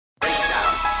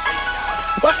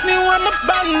Watch me run my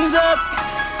buttons up.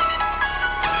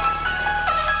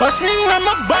 Watch me run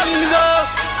my buttons up.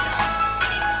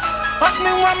 Watch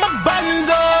me run my buttons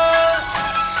up.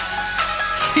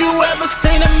 You ever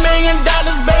seen $1 million,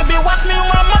 baby? Watch me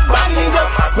run my buttons up.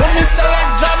 Women say I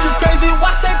drive you crazy,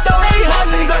 watch they throw they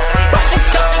hundreds up. But they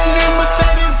cut the new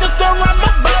Mercedes just to run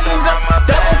my buttons up.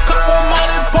 Double cup on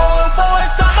money, pouring for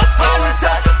inside my buttons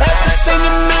up. Ever seen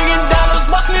 $1 million,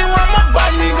 watch me run my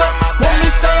buttons up.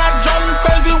 Women say I drive you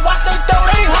crazy, watch they throw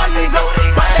they hundreds up.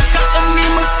 But they cut the new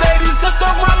Mercedes just to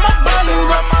run my buttons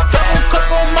up. Double cup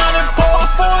on money,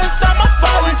 pouring for inside my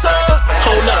buttons up.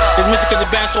 Hold up, this music is a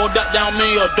band sold up down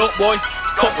me or dope boy.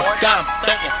 Cobra, got him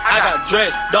thinking, I got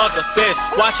dreads, dogs are feds,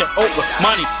 watching Oprah,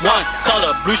 money, one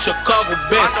color, blue Chicago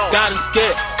Benz, got him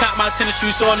scared, caught my tennis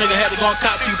shoes, so a nigga had to go and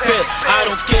cop 2 pairs, I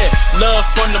don't care, love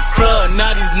from the plug,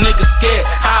 now these niggas scared,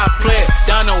 how I play,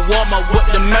 down in Walmart with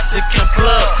the Mexican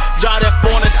plug, drive that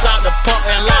phone inside the pump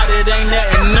and lot, it ain't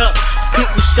nothing up,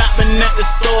 people shopping at the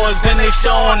stores and they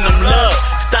showing them love,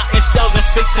 stocking shelves and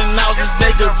fixing houses,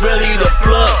 nigga really the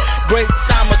plug, break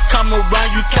time will come around,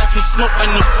 you catch me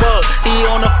smoking the bug, he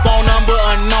on the phone number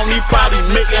unknown, he probably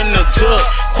making a drug.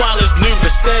 Qualis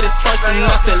never said it twice and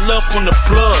I said love from the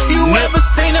plug. You ever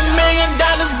seen $1 million,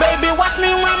 baby? Watch me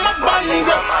run my buttons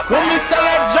up. Women say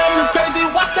I drive me crazy,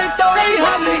 watch they throw they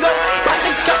hundreds up. But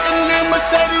they cut the new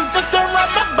Mercedes just to run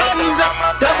my buttons up.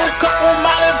 Double cup on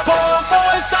my pour for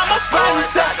inside my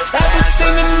buttons up. Ever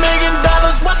seen $1 million,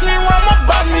 watch me run my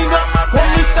buttons up.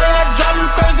 Women say I drive me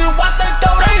crazy, watch they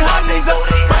throw they hundreds up.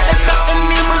 But they cut the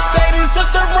new Mercedes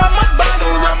just to run my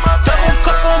buttons up. Double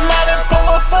cup on my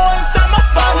pour for inside my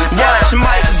buttons up. Watch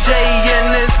Mike J in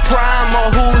his prime or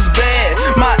who's bad.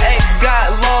 My ex got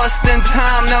lost in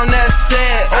time, now that's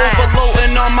sad.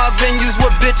 Overloading on my venues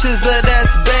with bitches,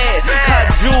 that's bad. Caught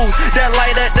jewels that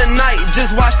light at the night,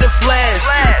 just watch the flash.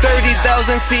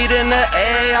 30,000 feet in the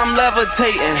air, I'm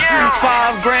levitating.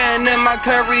 5 grand in my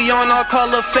curry on all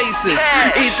color faces.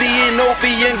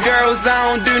 Ethiopian girls,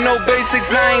 I don't do no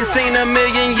basics. I ain't seen $1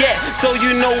 million yet, so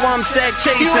you know I'm sack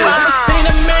chasing.